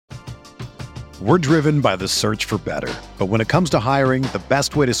We're driven by the search for better. But when it comes to hiring, the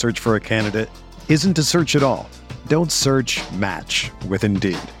best way to search for a candidate isn't to search at all. Don't search, match with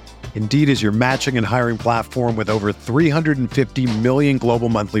Indeed. Indeed is your matching and hiring platform with over 350 million global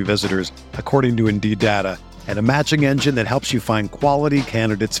monthly visitors, according to Indeed data, and a matching engine that helps you find quality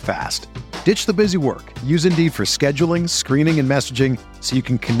candidates fast. Ditch the busy work. Use Indeed for scheduling, screening, and messaging so you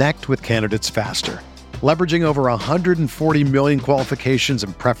can connect with candidates faster. Leveraging over 140 million qualifications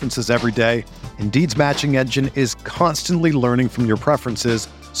and preferences every day, Indeed's matching engine is constantly learning from your preferences,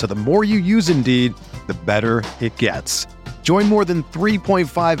 so the more you use Indeed, the better it gets. Join more than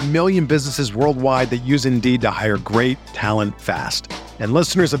 3.5 million businesses worldwide that use Indeed to hire great talent fast. And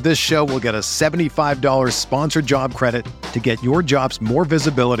listeners of this show will get a $75 sponsored job credit to get your jobs more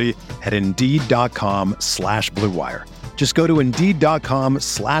visibility at Indeed.com/Blue Wire. Just go to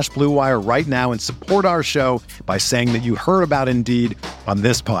Indeed.com/Blue Wire right now and support our show by saying that you heard about Indeed on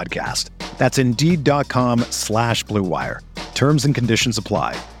this podcast. That's Indeed.com/Blue Wire. Terms and conditions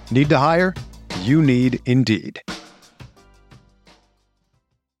apply. Need to hire? You need Indeed.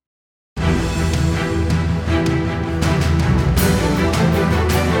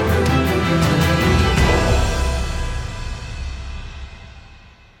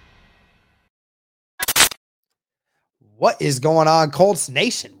 What is going on, Colts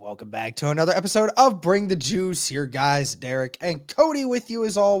Nation? Welcome back to another episode of Bring the Juice. Here, guys, Derek and Cody with you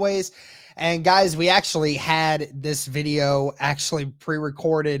as always. And guys, we actually had this video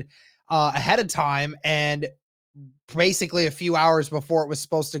pre-recorded ahead of time, and basically a few hours before it was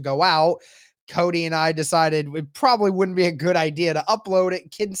supposed to go out, Cody and I decided it probably wouldn't be a good idea to upload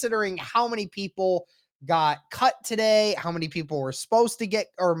it, considering how many people got cut today, how many people were supposed to get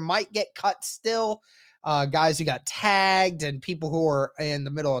or might get cut still. Guys who got tagged and people who are in the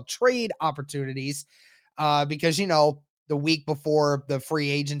middle of trade opportunities, because, you know, the week before the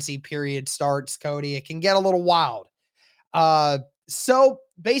free agency period starts, Cody, it can get a little wild. So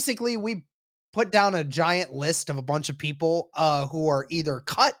basically we put down a giant list of a bunch of people who are either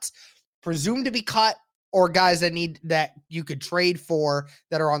cut, presumed to be cut, or guys that you could trade for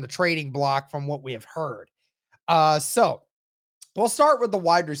that are on the trading block from what we have heard. So we'll start with the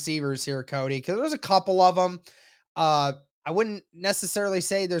wide receivers here, Cody, because there's a couple of them. I wouldn't necessarily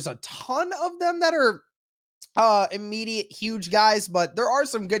say there's a ton of them that are immediate huge guys, but there are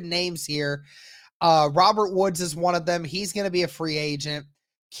some good names here. Robert Woods is one of them. He's going to be a free agent.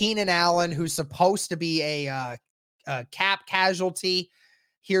 Keenan Allen, who's supposed to be a cap casualty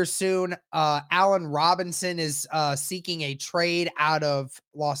here soon. Allen Robinson is seeking a trade out of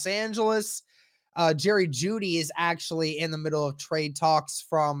Los Angeles. Jerry Jeudy is actually in the middle of trade talks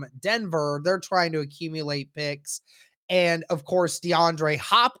from Denver. They're trying to accumulate picks. And of course, DeAndre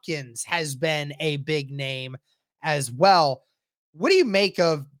Hopkins has been a big name as well. What do you make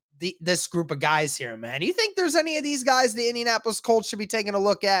of this group of guys here, man? Do you think there's any of these guys the Indianapolis Colts should be taking a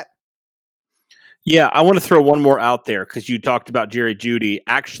look at? Yeah, I want to throw one more out there because you talked about Jerry Jeudy.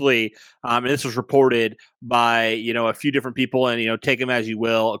 Actually, and this was reported by, a few different people, and, take them as you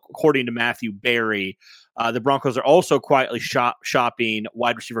will. According to Matthew Berry, the Broncos are also quietly shopping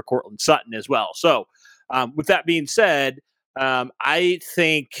wide receiver Courtland Sutton as well. So with that being said, I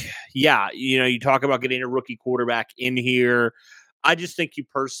think, you talk about getting a rookie quarterback in here. I just think you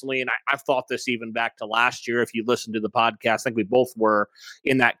personally, and I've thought this even back to last year, if you listen to the podcast, I think we both were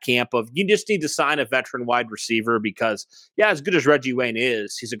in that camp of you just need to sign a veteran wide receiver because, as good as Reggie Wayne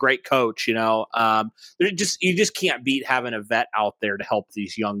is, he's a great coach, you just can't beat having a vet out there to help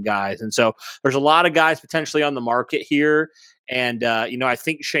these young guys. And so there's a lot of guys potentially on the market here. And, I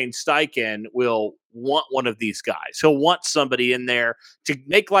think Shane Steichen will want one of these guys. He'll want somebody in there to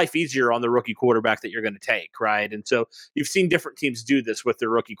make life easier on the rookie quarterback that you're going to take, right? And so you've seen different teams do this with their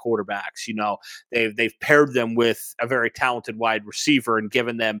rookie quarterbacks. They've paired them with a very talented wide receiver and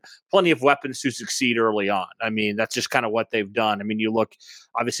given them plenty of weapons to succeed early on. I mean, that's just kind of what they've done. I mean, you look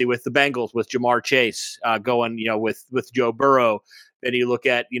obviously with the Bengals, with Jamar Chase going, with Joe Burrow. Then you look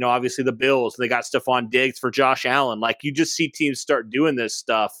at, obviously the Bills, they got Stephon Diggs for Josh Allen. Like you just see teams start doing this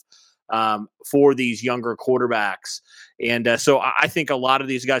stuff for these younger quarterbacks. And so I think a lot of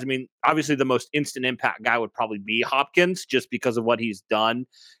these guys, I mean, obviously the most instant impact guy would probably be Hopkins just because of what he's done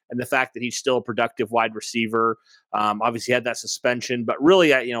and the fact that he's still a productive wide receiver. Obviously had that suspension, but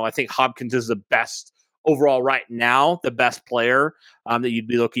really, I think Hopkins is the best overall right now, the best player that you'd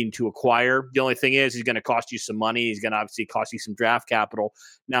be looking to acquire. The only thing is he's going to cost you some money. He's going to obviously cost you some draft capital.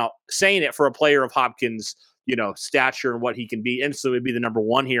 Now, saying it for a player of Hopkins, stature and what he can be, instantly would be the number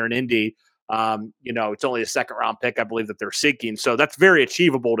one here in Indy. It's only a second round pick, I believe, that they're seeking. So that's very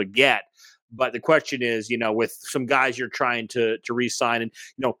achievable to get. But the question is, with some guys you're trying to re-sign,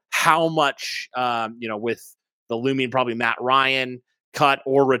 and how much, with the looming probably Matt Ryan cut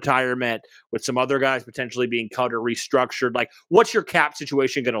or retirement, with some other guys potentially being cut or restructured, like what's your cap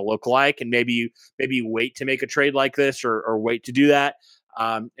situation going to look like? And maybe you wait to make a trade like this, or wait to do that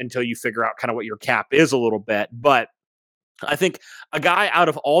until you figure out kind of what your cap is a little bit. But I think a guy out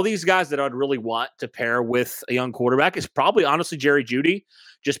of all these guys that I'd really want to pair with a young quarterback is probably honestly Jerry Jeudy,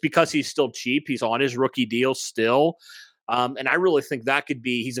 just because he's still cheap. He's on his rookie deal still. And I really think that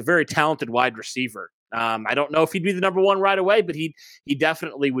he's a very talented wide receiver. I don't know if he'd be the number one right away, but he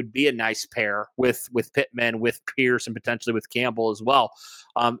definitely would be a nice pair with Pittman, with Pierce, and potentially with Campbell as well.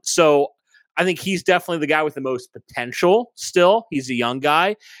 So I think he's definitely the guy with the most potential still. He's a young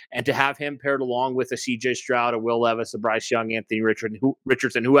guy. And to have him paired along with a CJ Stroud, a Will Levis, a Bryce Young, Anthony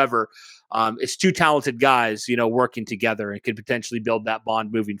Richardson, whoever, it's two talented guys, working together and could potentially build that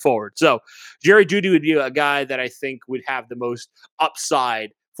bond moving forward. So Jerry Jeudy would be a guy that I think would have the most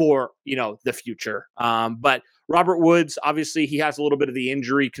upside for, the future. But Robert Woods, obviously he has a little bit of the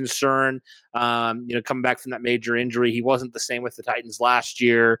injury concern, coming back from that major injury. He wasn't the same with the Titans last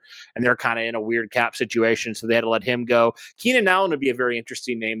year, and they're kind of in a weird cap situation, so they had to let him go. Keenan Allen would be a very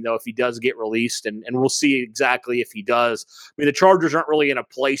interesting name, though, if he does get released, and we'll see exactly if he does. I mean, the Chargers aren't really in a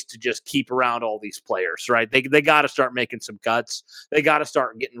place to just keep around all these players, right? They got to start making some cuts. They got to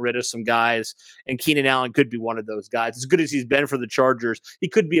start getting rid of some guys, and Keenan Allen could be one of those guys. As good as he's been for the Chargers, he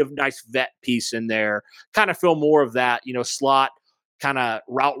could be a nice vet piece in there, kind of fill more of that, slot kind of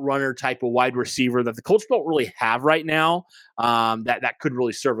route runner type of wide receiver that the Colts don't really have right now. That could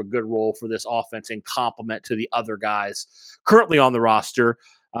really serve a good role for this offense and complement to the other guys currently on the roster.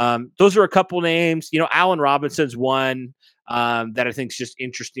 Those are a couple names. Allen Robinson's one that I think is just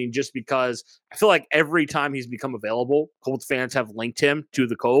interesting, just because I feel like every time he's become available, Colts fans have linked him to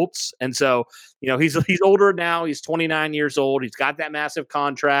the Colts. And so, he's older now. He's 29 years old. He's got that massive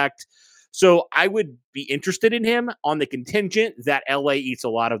contract. So I would be interested in him on the contingent that LA eats a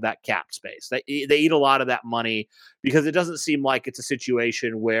lot of that cap space. They eat a lot of that money, because it doesn't seem like it's a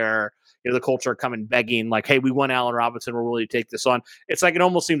situation where the Colts are coming begging like, hey, we want Allen Robinson, we're willing to take this on. It's like, it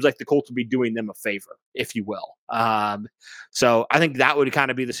almost seems like the Colts would be doing them a favor, if you will. So I think that would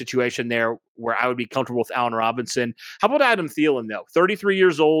kind of be the situation there where I would be comfortable with Allen Robinson. How about Adam Thielen, though? 33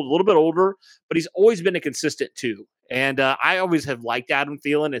 years old, a little bit older, but he's always been a consistent two. And I always have liked Adam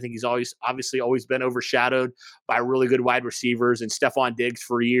Thielen. I think he's obviously always been overshadowed by really good wide receivers and Stephon Diggs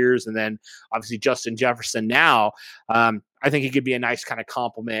for years, and then obviously Justin Jefferson now. I think he could be a nice kind of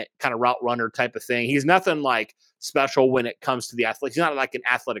complement, kind of route runner type of thing. He's nothing like special when it comes to the athletic. He's not like an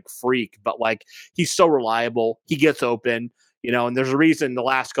athletic freak, but like he's so reliable. He gets open. And there's a reason the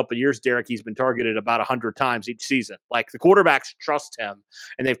last couple of years, Derek, he's been targeted about 100 times each season. Like the quarterbacks trust him,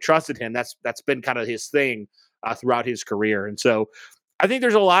 and they've trusted him. That's been kind of his thing throughout his career. And so I think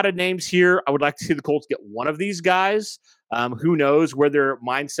there's a lot of names here. I would like to see the Colts get one of these guys. Who knows where their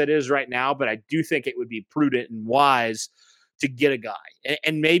mindset is right now, but I do think it would be prudent and wise to get a guy.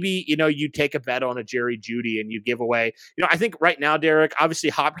 And maybe, you take a bet on a Jerry Jeudy and you give away, I think right now, Derek, obviously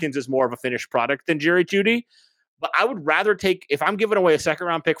Hopkins is more of a finished product than Jerry Jeudy. But I would rather if I'm giving away a second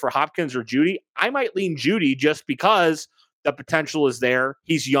round pick for Hopkins or Jeudy, I might lean Jeudy just because the potential is there.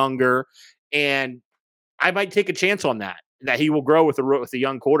 He's younger, and I might take a chance on that he will grow with a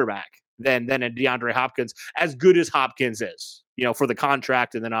young quarterback than a DeAndre Hopkins, as good as Hopkins is, for the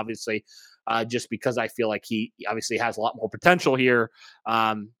contract. And then obviously just because I feel like he obviously has a lot more potential here.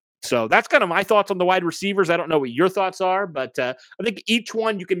 So that's kind of my thoughts on the wide receivers. I don't know what your thoughts are, but I think each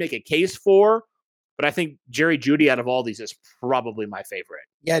one you can make a case for. But I think Jerry Jeudy out of all these is probably my favorite.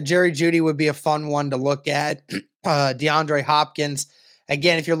 Yeah, Jerry Jeudy would be a fun one to look at. DeAndre Hopkins,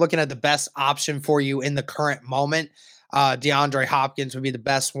 again, if you're looking at the best option for you in the current moment, DeAndre Hopkins would be the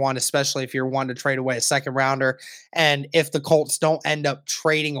best one, especially if you're wanting to trade away a second rounder. And if the Colts don't end up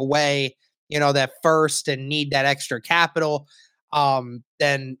trading away, that first and need that extra capital,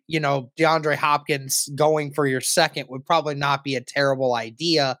 then, DeAndre Hopkins going for your second would probably not be a terrible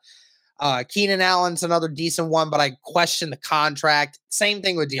idea. Keenan Allen's another decent one, but I question the contract. Same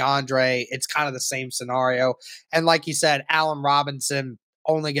thing with DeAndre. It's kind of the same scenario. And like you said, Allen Robinson,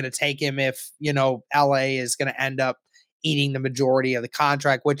 only going to take him if, LA is going to end up eating the majority of the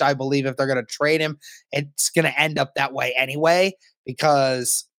contract, which I believe if they're going to trade him, it's going to end up that way anyway,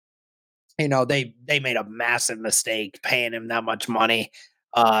 because, they made a massive mistake paying him that much money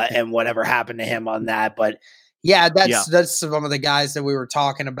and whatever happened to him on that. But yeah, that's some of the guys that we were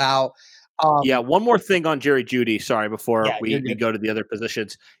talking about. Yeah, one more thing on Jerry Jeudy. Sorry, before Yeah, we go to the other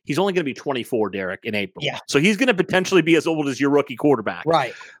positions. He's only going to be 24, Derek, in April. Yeah. So he's going to potentially be as old as your rookie quarterback.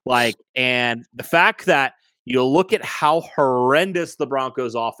 Right. And the fact that you look at how horrendous the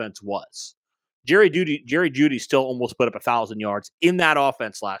Broncos offense was. Jerry Jeudy still almost put up 1,000 yards in that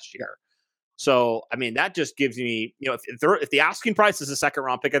offense last year. So, I mean, that just gives me, if the asking price is a second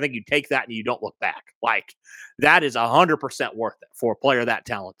round pick, I think you take that and you don't look back. Like, that is 100% worth it for a player that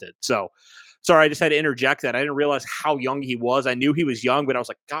talented. So, sorry, I just had to interject that. I didn't realize how young he was. I knew he was young, but I was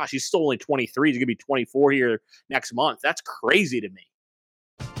like, gosh, he's still only 23. He's going to be 24 here next month. That's crazy to me.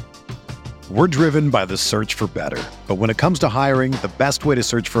 We're driven by the search for better. But when it comes to hiring, the best way to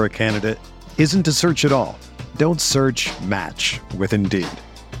search for a candidate isn't to search at all. Don't search, match with Indeed.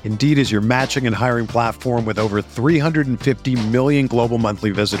 Indeed is your matching and hiring platform with over 350 million global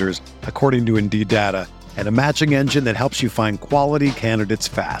monthly visitors, according to Indeed data, and a matching engine that helps you find quality candidates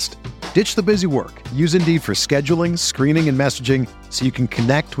fast. Ditch the busy work. Use Indeed for scheduling, screening, and messaging so you can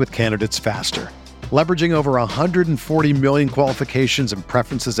connect with candidates faster. Leveraging over 140 million qualifications and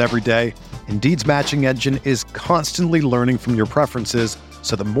preferences every day, Indeed's matching engine is constantly learning from your preferences,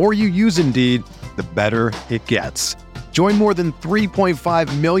 so the more you use Indeed, the better it gets. Join more than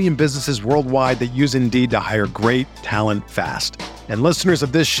 3.5 million businesses worldwide that use Indeed to hire great talent fast. And listeners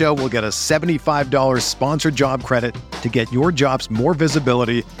of this show will get a $75 sponsored job credit to get your jobs more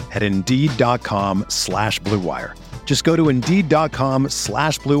visibility at Indeed.com/Blue Wire. Just go to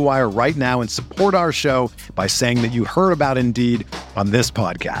Indeed.com/Blue Wire right now and support our show by saying that you heard about Indeed on this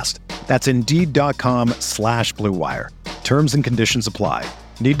podcast. That's Indeed.com/Blue Wire. Terms and conditions apply.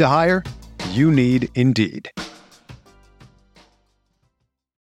 Need to hire? You need Indeed.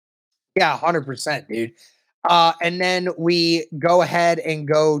 Yeah, 100%, dude. And then we go ahead and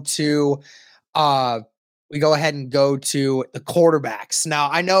go to the quarterbacks. Now,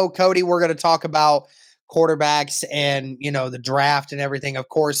 I know, Cody, we're going to talk about quarterbacks and, the draft and everything. Of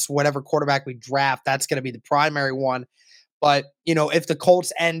course, whatever quarterback we draft, that's going to be the primary one. But, if the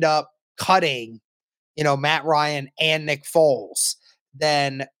Colts end up cutting, Matt Ryan and Nick Foles,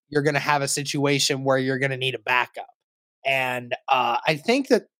 then you're going to have a situation where you're going to need a backup. And I think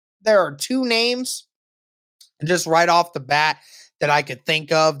that there are two names just right off the bat that I could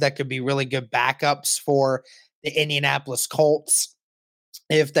think of that could be really good backups for the Indianapolis Colts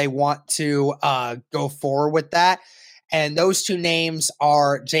if they want to go forward with that. And those two names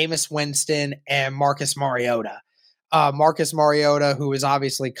are Jameis Winston and Marcus Mariota. Marcus Mariota, who is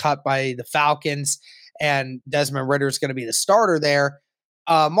obviously cut by the Falcons, and Desmond Ridder is going to be the starter there.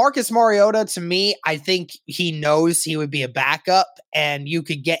 Marcus Mariota, to me, I think he knows he would be a backup and you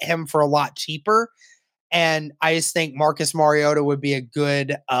could get him for a lot cheaper. And I just think Marcus Mariota would be a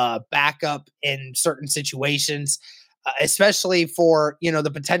good backup in certain situations, especially for,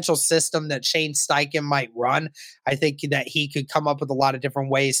 the potential system that Shane Steichen might run. I think that he could come up with a lot of different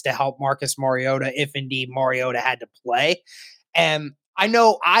ways to help Marcus Mariota if indeed Mariota had to play. And I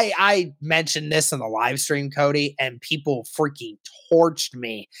know I mentioned this in the live stream, Cody, and people freaking torched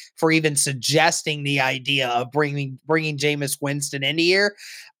me for even suggesting the idea of bringing Jameis Winston into here,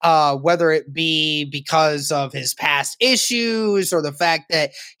 whether it be because of his past issues or the fact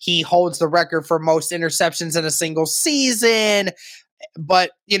that he holds the record for most interceptions in a single season.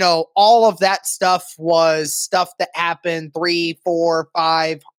 But, all of that stuff was stuff that happened 3, 4,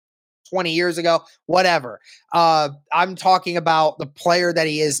 5, 20 years ago, whatever. I'm talking about the player that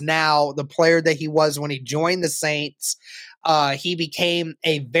he is now, the player that he was when he joined the Saints. He became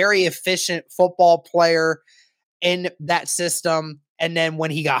a very efficient football player in that system. And then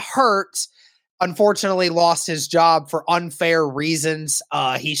when he got hurt, unfortunately lost his job for unfair reasons.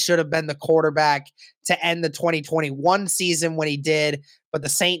 He should have been the quarterback to end the 2021 season when he did, but the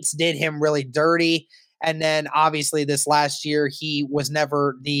Saints did him really dirty. And then obviously this last year, he was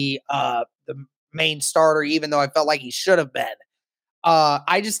never the main starter, even though I felt like he should have been.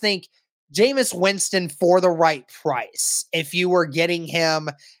 I just think Jameis Winston, for the right price, if you were getting him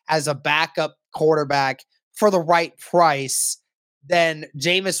as a backup quarterback for the right price, then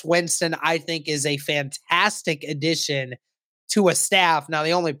Jameis Winston, I think, is a fantastic addition to a staff. Now,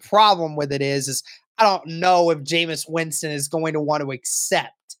 the only problem with it is I don't know if Jameis Winston is going to want to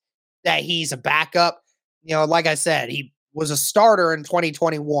accept that he's a backup. Like I said, he was a starter in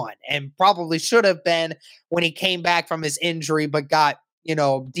 2021 and probably should have been when he came back from his injury, but got,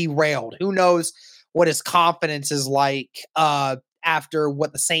 derailed. Who knows what his confidence is like after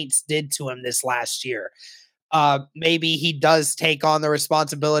what the Saints did to him this last year. Maybe he does take on the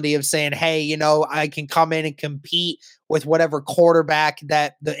responsibility of saying, hey, I can come in and compete with whatever quarterback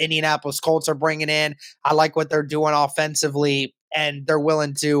that the Indianapolis Colts are bringing in. I like what they're doing offensively. and they're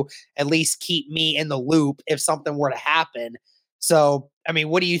willing to at least keep me in the loop if something were to happen. So, I mean,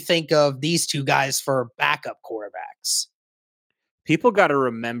 what do you think of these two guys for backup quarterbacks? People got to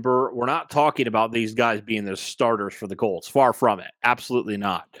remember, we're not talking about these guys being the starters for the Colts. Far from it. Absolutely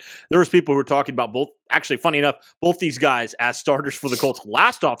not. There was people who were talking about both. Actually, funny enough, both these guys as starters for the Colts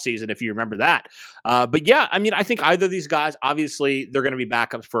last offseason, if you remember that. But yeah, I mean, I think either of these guys, obviously, they're going to be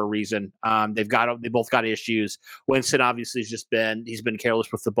backups for a reason. They both got issues. Winston obviously he's been careless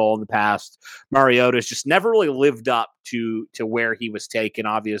with the ball in the past. Mariota's just never really lived up to where he was taken,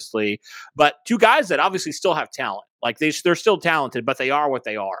 obviously. But two guys that obviously still have talent. Like they're still talented, but they are what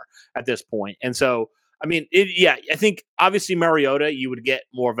they are at this point. And so, I mean, I think obviously Mariota, you would get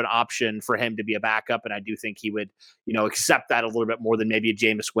more of an option for him to be a backup. And I do think he would, accept that a little bit more than maybe a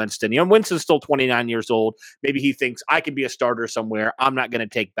Jameis Winston. Winston's still 29 years old. Maybe he thinks I could be a starter somewhere. I'm not going to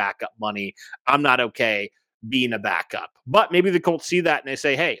take backup money. I'm not okay being a backup. But maybe the Colts see that and they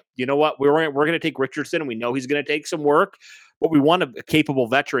say, hey, you know what? We're going to take Richardson and we know he's going to take some work. But we want a capable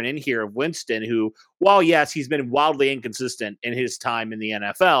veteran in here of Winston who, while yes, he's been wildly inconsistent in his time in the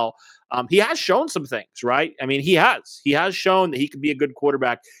NFL, he has shown some things, right? I mean, he has shown that he can be a good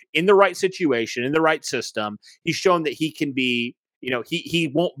quarterback in the right situation, in the right system. He's shown that he can be,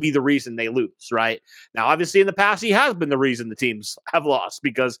 he won't be the reason they lose, right? Now, obviously in the past, he has been the reason the teams have lost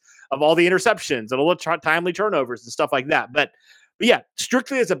because of all the interceptions and all the timely turnovers and stuff like that. But yeah,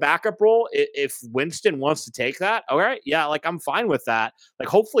 strictly as a backup role, if Winston wants to take that, all right, yeah, like I'm fine with that. Like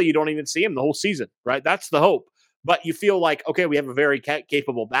hopefully you don't even see him the whole season, right? That's the hope. But you feel like, okay, we have a very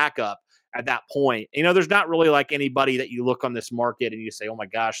capable backup at that point. There's not really like anybody that you look on this market and you say, oh my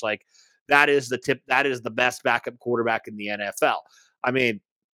gosh, like that is the best backup quarterback in the NFL. I mean,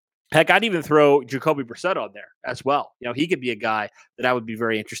 heck, I'd even throw Jacoby Brissett on there as well. He could be a guy that I would be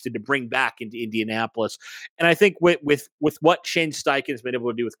very interested to bring back into Indianapolis. And I think with what Shane Steichen's been able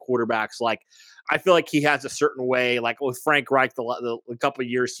to do with quarterbacks, like I feel like he has a certain way, like with Frank Reich, the couple of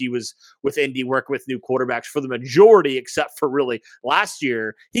years he was with Indy working with new quarterbacks for the majority, except for really last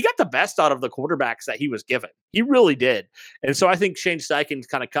year, he got the best out of the quarterbacks that he was given. He really did. And so I think Shane Steichen's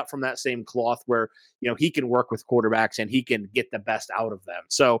kind of cut from that same cloth where, he can work with quarterbacks and he can get the best out of them.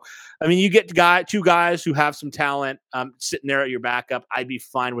 So, I mean, you get two guys who have some talent sitting there at your backup. I'd be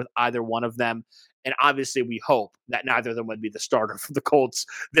fine with either one of them. And obviously we hope that neither of them would be the starter for the Colts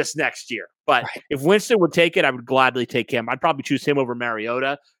this next year. But right. If Winston would take it, I would gladly take him. I'd probably choose him over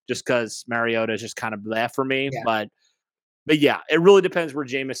Mariota just because Mariota is just kind of bleh for me. Yeah. But yeah, it really depends where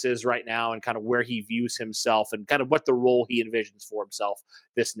Jameis is right now and kind of where he views himself and kind of what the role he envisions for himself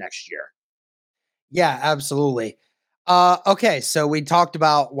this next year. Yeah, absolutely. Okay, so we talked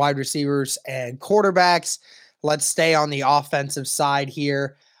about wide receivers and quarterbacks. Let's stay on the offensive side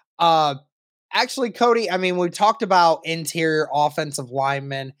here. Actually, Cody, I mean, we talked about interior offensive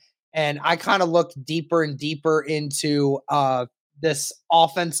linemen, and I kind of looked deeper and deeper into this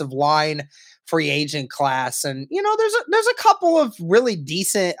offensive line free agent class. And, there's a couple of really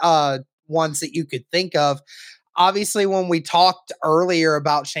decent ones that you could think of. Obviously, when we talked earlier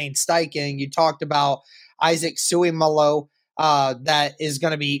about Shane Steichen, you talked about Isaac Seumalo that is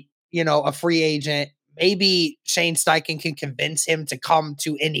going to be, a free agent. Maybe Shane Steichen can convince him to come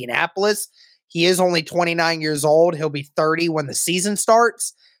to Indianapolis. He is only 29 years old. He'll be 30 when the season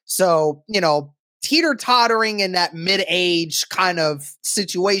starts. So, teeter-tottering in that mid-age kind of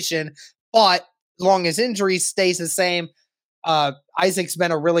situation. But as long as injury stays the same, Isaac's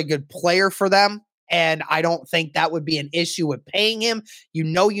been a really good player for them. And I don't think that would be an issue with paying him. You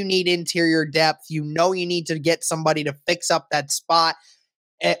need interior depth. You need to get somebody to fix up that spot.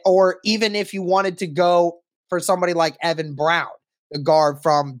 Or even if you wanted to go for somebody like Evan Brown, the guard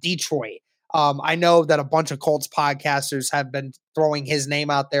from Detroit. I know that a bunch of Colts podcasters have been throwing his name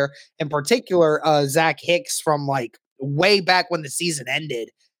out there. In particular, Zach Hicks from like way back when the season ended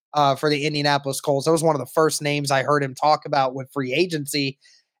for the Indianapolis Colts. That was one of the first names I heard him talk about with free agency.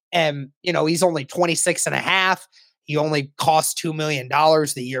 And, he's only 26 and a half. He only cost $2 million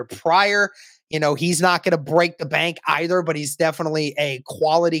the year prior. He's not going to break the bank either, but he's definitely a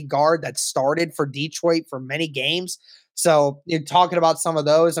quality guard that started for Detroit for many games. So you're talking about some of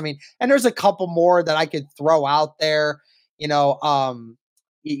those. I mean, and there's a couple more that I could throw out there.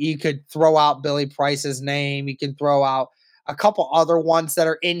 You could throw out Billy Price's name. You can throw out a couple other ones that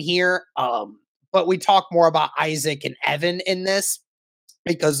are in here. But we talk more about Isaac and Evan in this,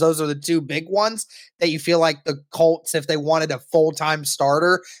 because those are the two big ones that you feel like the Colts, if they wanted a full-time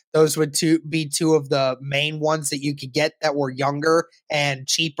starter, those would be two of the main ones that you could get that were younger and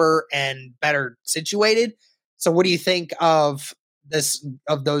cheaper and better situated. So what do you think of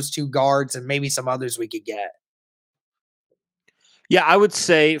those two guards and maybe some others we could get? Yeah, I would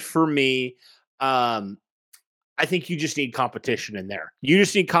say for me, I think you just need competition in there. You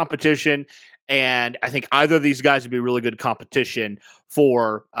just need competition, and I think either of these guys would be really good competition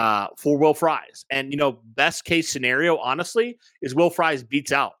for Will Fries. And best case scenario, honestly, is Will Fries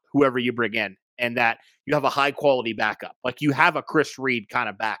beats out whoever you bring in, and that you have a high quality backup. Like you have a Chris Reed kind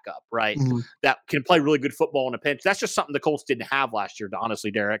of backup, right? Mm-hmm. That can play really good football in a pinch. That's just something the Colts didn't have last year,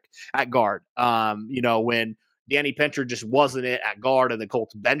 honestly, Derek, at guard. When Danny Pinter just wasn't it at guard and the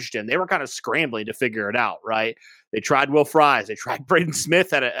Colts benched him, they were kind of scrambling to figure it out, right? They tried Will Fries. They tried Braden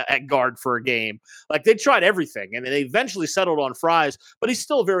Smith at guard for a game. Like they tried everything, and they eventually settled on Fries, but he's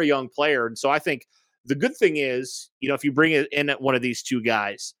still a very young player. And so I think the good thing is, if you bring in one of these two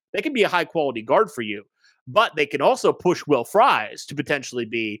guys, they can be a high-quality guard for you, but they can also push Will Fries to potentially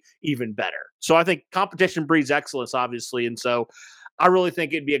be even better. So I think competition breeds excellence, obviously, and so I really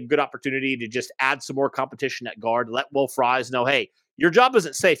think it'd be a good opportunity to just add some more competition at guard, let Will Fries know, hey, your job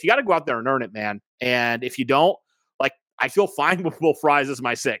isn't safe. You got to go out there and earn it, man. And if you don't, I feel fine with Will Fries as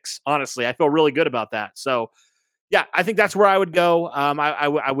my 6. Honestly, I feel really good about that. So, yeah, I think that's where I would go.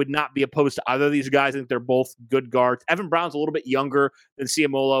 I would not be opposed to either of these guys. I think they're both good guards. Evan Brown's a little bit younger than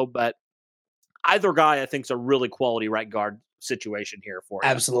Ciamolo, but either guy I think is a really quality right guard situation here for you.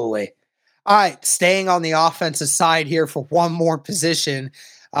 Absolutely. All right, staying on the offensive side here for one more position,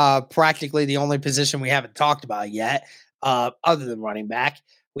 practically the only position we haven't talked about yet, other than running back.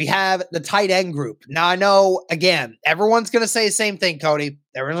 We have the tight end group. Now, I know, again, everyone's going to say the same thing, Cody.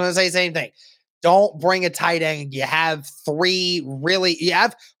 Everyone's going to say the same thing. Don't bring a tight end. You have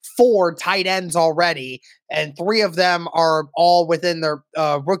 4 tight ends already, and 3 of them are all within their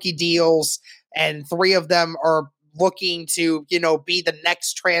rookie deals, and 3 of them are looking to, be the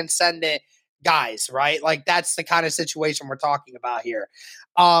next transcendent guys, right? Like that's the kind of situation we're talking about here.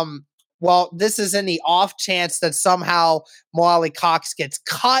 Well, this is in the off chance that somehow Mo Alie-Cox gets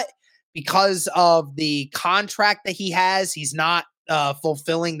cut because of the contract that he has. He's not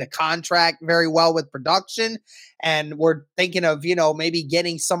fulfilling the contract very well with production. And we're thinking of, maybe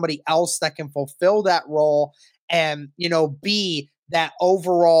getting somebody else that can fulfill that role and, be that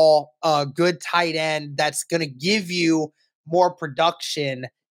overall good tight end that's going to give you more production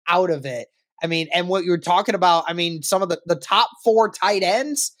out of it. I mean, and what you're talking about, I mean, some of the top 4 tight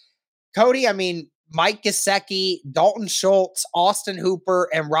ends, Cody, I mean, Mike Gesicki, Dalton Schultz, Austin Hooper,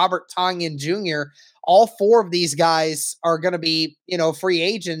 and Robert Tonyan Jr., all 4 of these guys are going to be, free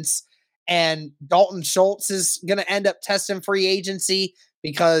agents. And Dalton Schultz is going to end up testing free agency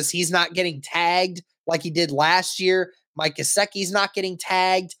because he's not getting tagged like he did last year. Mike Gesicki's not getting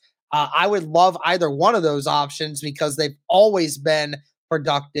tagged. I would love either one of those options because they've always been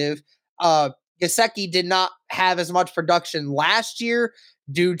productive. Gesicki did not have as much production last year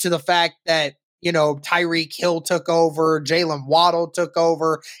due to the fact that, Tyreek Hill took over, Jalen Waddle took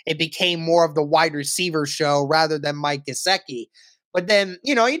over. It became more of the wide receiver show rather than Mike Gesicki. But then,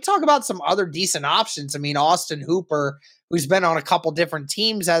 you talk about some other decent options. I mean, Austin Hooper, who's been on a couple different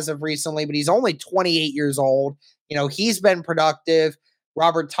teams as of recently, but he's only 28 years old. He's been productive.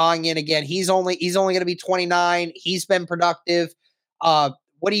 Robert Tonyan, again, he's only going to be 29. He's been productive.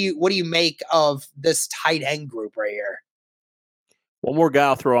 What do you make of this tight end group right here? One more guy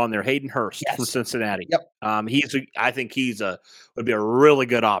I'll throw on there, Hayden Hurst from Cincinnati. Yep. I think would be a really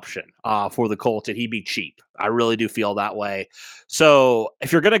good option for the Colts, and he'd be cheap. I really do feel that way. So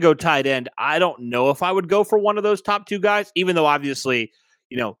if you're going to go tight end, I don't know if I would go for one of those top 2 guys, even though obviously,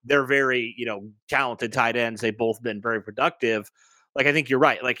 they're very, talented tight ends. They've both been very productive. Like, I think you're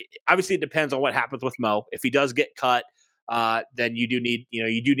right. Like, obviously it depends on what happens with Mo. If he does get cut, then you do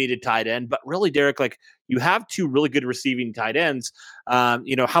need a tight end. But really, Derek, like you have 2 really good receiving tight ends.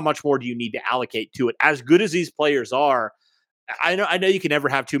 How much more do you need to allocate to it? As good as these players are, I know you can never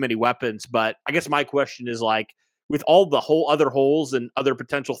have too many weapons, but I guess my question is like, with all the other holes and other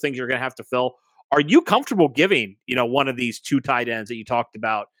potential things you're going to have to fill, are you comfortable giving, one of these 2 tight ends that you talked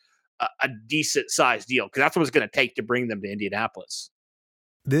about a decent sized deal? Because that's what it's going to take to bring them to Indianapolis.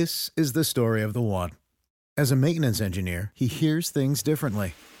 This is the story of the one. As a maintenance engineer, he hears things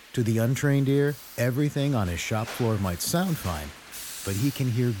differently. To the untrained ear, everything on his shop floor might sound fine, but he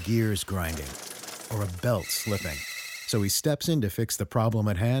can hear gears grinding or a belt slipping. So he steps in to fix the problem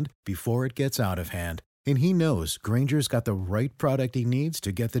at hand before it gets out of hand. And he knows Grainger's got the right product he needs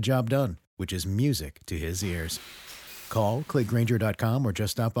to get the job done, which is music to his ears. Call, click Grainger.com, or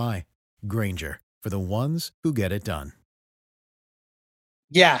just stop by. Grainger, for the ones who get it done.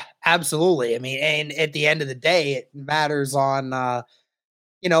 Yeah, absolutely. I mean, and at the end of the day, it matters on,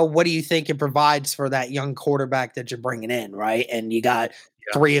 what do you think it provides for that young quarterback that you're bringing in, right? And you got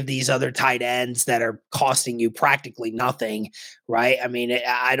 3 of these other tight ends that are costing you practically nothing, right? I mean,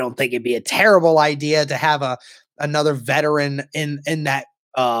 I don't think it'd be a terrible idea to have another veteran in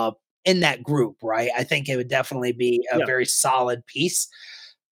that group, right? I think it would definitely be a very solid piece.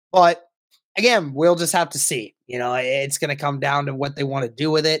 But again, we'll just have to see. It's going to come down to what they want to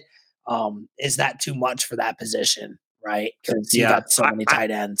do with it. Is that too much for that position, right? Because you got so many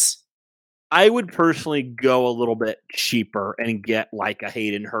tight ends. I would personally go a little bit cheaper and get like a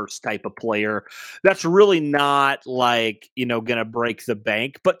Hayden Hurst type of player that's really not like, going to break the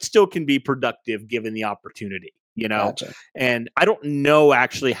bank, but still can be productive given the opportunity, Gotcha. And I don't know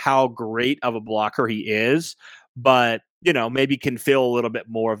actually how great of a blocker he is, but maybe can fill a little bit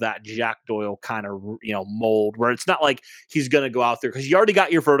more of that Jack Doyle kind of, mold where it's not like he's going to go out there because you already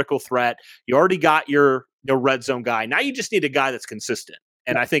got your vertical threat. You already got your red zone guy. Now you just need a guy that's consistent.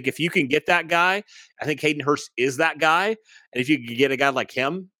 And I think if you can get that guy, I think Hayden Hurst is that guy. And if you can get a guy like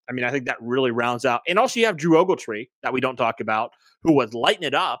him, I mean, I think that really rounds out. And also you have Drew Ogletree that we don't talk about, who was lighting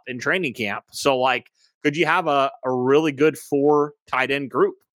it up in training camp. So like, could you have a really good 4 tight end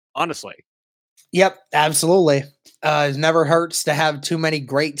group, honestly? Yep, absolutely. It never hurts to have too many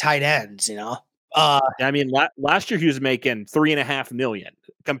great tight ends, I mean, last year he was making $3.5 million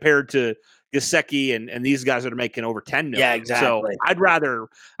compared to Gesicki and these guys that are making over $10 million. Yeah, exactly. So I'd rather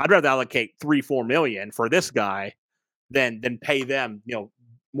allocate $3-4 million for this guy than pay them,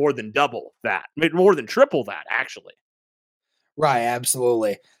 more than double that, more than triple that, actually. Right,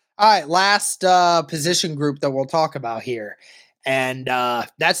 absolutely. All right, last position group that we'll talk about here, and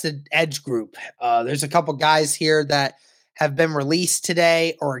that's the edge group. There's a couple guys here that have been released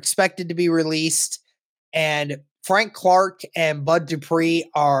today or expected to be released, and Frank Clark and Bud Dupree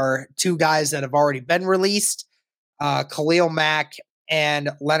are 2 guys that have already been released. Khalil Mack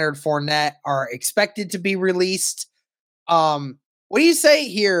and Leonard Fournette are expected to be released. What do you say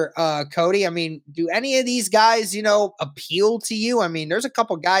here, Cody? I mean, do any of these guys, appeal to you? I mean, there's a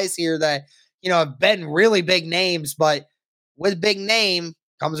couple guys here that, have been really big names, but with big name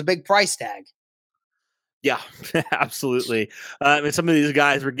comes a big price tag. Yeah, absolutely. And some of these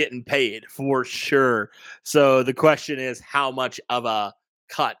guys were getting paid for sure. So the question is, how much of a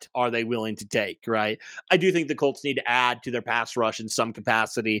cut are they willing to take, right? I do think the Colts need to add to their pass rush in some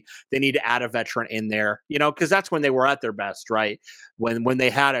capacity. They need to add a veteran in there, because that's when they were at their best, right? When they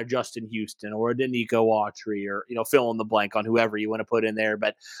had a Justin Houston or a Danico Autry or, fill in the blank on whoever you want to put in there.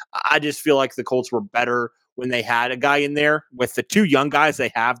 But I just feel like the Colts were better when they had a guy in there. With the 2 young guys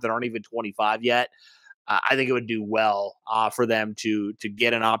they have that aren't even 25 yet, I think it would do well for them to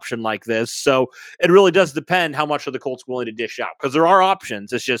get an option like this. So it really does depend how much are the Colts willing to dish out, because there are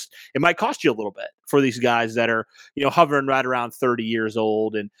options. It's just it might cost you a little bit for these guys that are hovering right around 30 years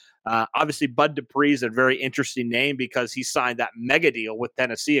old. And obviously Bud Dupree is a very interesting name because he signed that mega deal with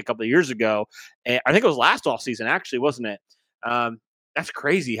Tennessee a couple of years ago. And I think it was last offseason, actually, wasn't it? That's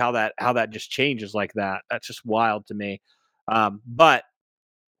crazy how that just changes like that. That's just wild to me. But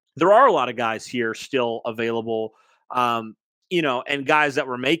there are a lot of guys here still available, and guys that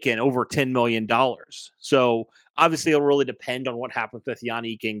were making over $10 million. So obviously it'll really depend on what happens with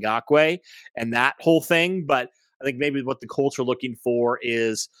Yannick Ngakoue and that whole thing. But I think maybe what the Colts are looking for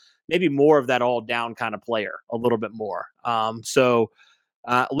is maybe more of that all down kind of player, a little bit more.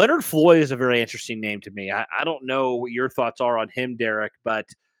 Leonard Floyd is a very interesting name to me. I don't know what your thoughts are on him, Derek, but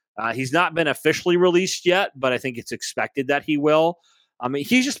he's not been officially released yet, but I think it's expected that he will. I mean,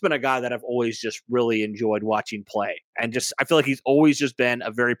 he's just been a guy that I've always just really enjoyed watching play. And I feel like he's always just been a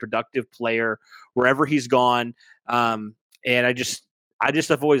very productive player wherever he's gone. And I just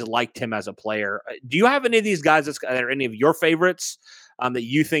have always liked him as a player. Do you have any of these guys that are any of your favorites that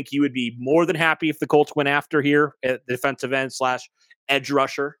you think you would be more than happy if the Colts went after here at the defensive end / edge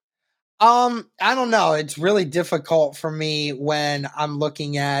rusher? I don't know. It's really difficult for me when I'm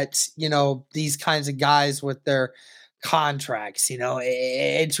looking at, these kinds of guys with their contracts.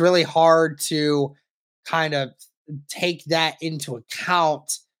 It's really hard to kind of take that into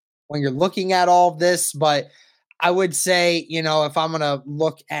account when you're looking at all of this. But I would say, if I'm going to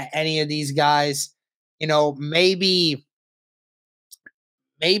look at any of these guys, maybe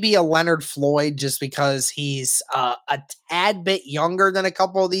a Leonard Floyd, just because he's a tad bit younger than a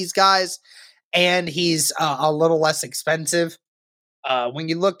couple of these guys and he's a little less expensive. When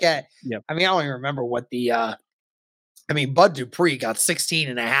you look at, I mean, I don't even remember what Bud Dupree got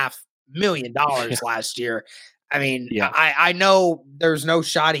 $16.5 million last year. I mean, I know there's no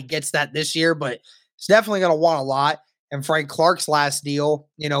shot he gets that this year, but he's definitely going to want a lot. And Frank Clark's last deal,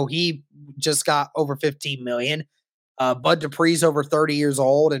 he just got over $15 million. Bud Dupree's over 30 years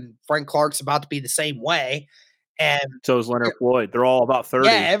old, and Frank Clark's about to be the same way. And so is Leonard Floyd. They're all about 30.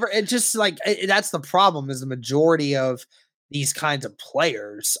 Yeah, it just like that's the problem is the majority of these kinds of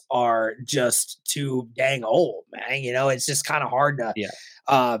players are just too dang old, man. It's just kind of hard to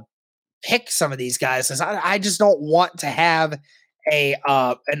pick some of these guys because I just don't want to have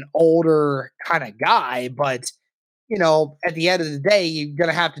an older kind of guy, but at the end of the day, you're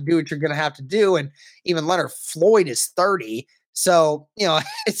gonna have to do what you're gonna have to do. And even Leonard Floyd is 30. So,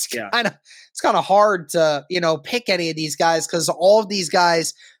 it's kind of hard to, pick any of these guys because all of these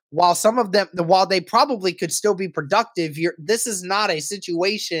guys, while they probably could still be productive, this is not a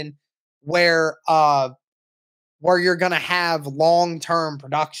situation where you're going to have long-term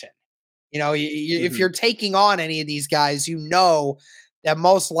production. If you're taking on any of these guys, that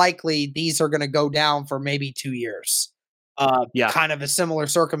most likely these are going to go down for maybe 2 years. Kind of a similar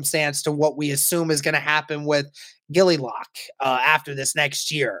circumstance to what we assume is going to happen with Gilly Lock after this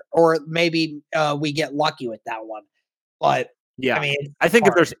next year, or maybe we get lucky with that one. But yeah, I think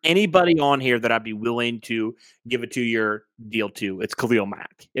if there's anybody on here that I'd be willing to give a 2-year deal to, it's Khalil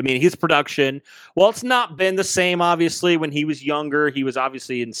Mack. His production, well, it's not been the same. Obviously, when he was younger, he was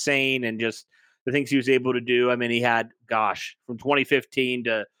obviously insane, and just the things he was able to do. He had, from 2015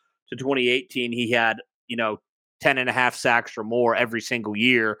 to 2018, he had 10.5 sacks or more every single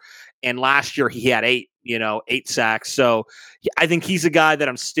year. And last year he had 8 sacks. So I think he's a guy that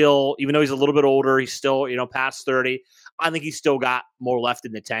I'm still, even though he's a little bit older, he's still, past 30. I think he's still got more left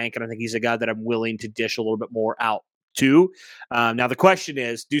in the tank. And I think he's a guy that I'm willing to dish a little bit more out to. Now the question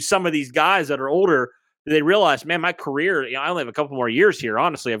is, do some of these guys that are older, do they realize, man, my career, I only have a couple more years here.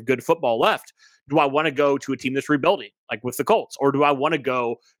 Honestly, I have good football left. Do I want to go to a team that's rebuilding, like with the Colts, or do I want to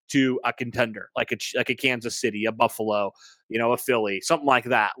go to a contender, like a Kansas City, a Buffalo, a Philly, something like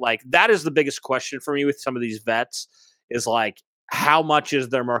that? Like, that is the biggest question for me with some of these vets is like, how much is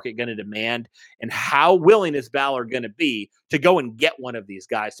their market going to demand, and how willing is Ballard going to be to go and get one of these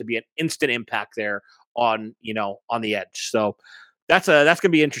guys to be an instant impact there on the edge? So that's going to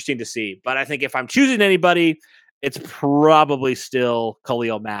be interesting to see. But I think if I'm choosing anybody, it's probably still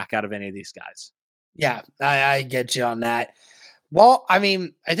Khalil Mack out of any of these guys. Yeah, I get you on that. Well, I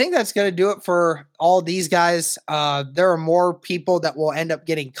think that's going to do it for all these guys. There are more people that will end up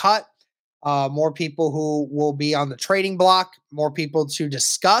getting cut, more people who will be on the trading block, more people to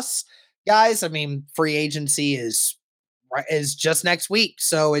discuss. Guys, free agency is just next week.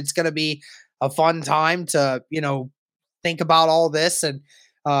 So it's going to be a fun time to, think about all this and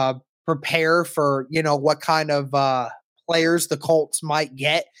prepare for, what kind of players the Colts might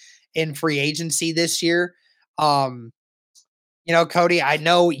get in free agency this year. Cody, I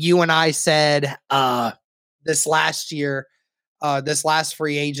know you and I said this last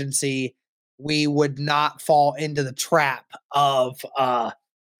free agency, we would not fall into the trap of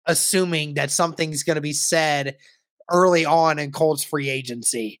assuming that something's going to be said early on in Colts free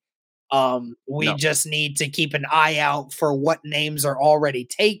agency. We just need to keep an eye out for what names are already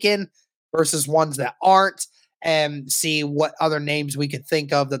taken versus ones that aren't, and see what other names we could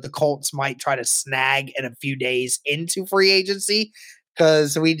think of that the Colts might try to snag in a few days into free agency,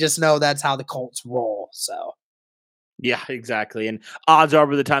 because we just know that's how the Colts roll. So yeah, exactly. And odds are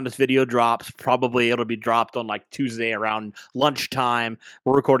by the time this video drops, probably it'll be dropped on like Tuesday around lunchtime.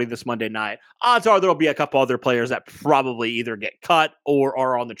 We're recording this Monday night. Odds are there'll be a couple other players that probably either get cut or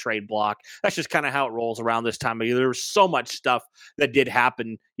are on the trade block. That's just kind of how it rolls around this time of year. There's so much stuff that did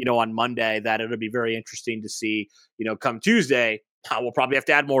happen, on Monday, that it'll be very interesting to see, come Tuesday. We'll probably have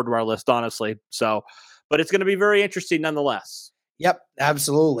to add more to our list, honestly. So, but it's going to be very interesting nonetheless. Yep,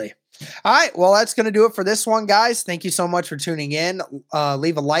 absolutely. All right, well, that's going to do it for this one, guys. Thank you so much for tuning in.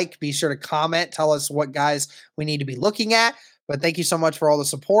 Leave a like. Be sure to comment. Tell us what guys we need to be looking at. But thank you so much for all the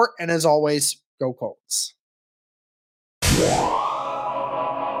support. And as always, go Colts.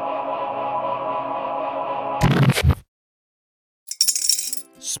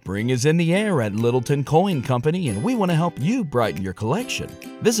 Spring is in the air at Littleton Coin Company, and we want to help you brighten your collection.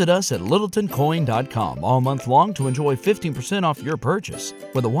 Visit us at littletoncoin.com all month long to enjoy 15% off your purchase.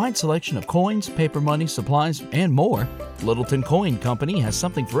 With a wide selection of coins, paper money, supplies, and more, Littleton Coin Company has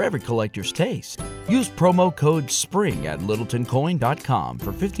something for every collector's taste. Use promo code SPRING at littletoncoin.com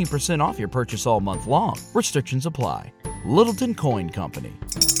for 15% off your purchase all month long. Restrictions apply. Littleton Coin Company.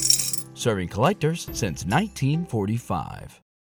 Serving collectors since 1945.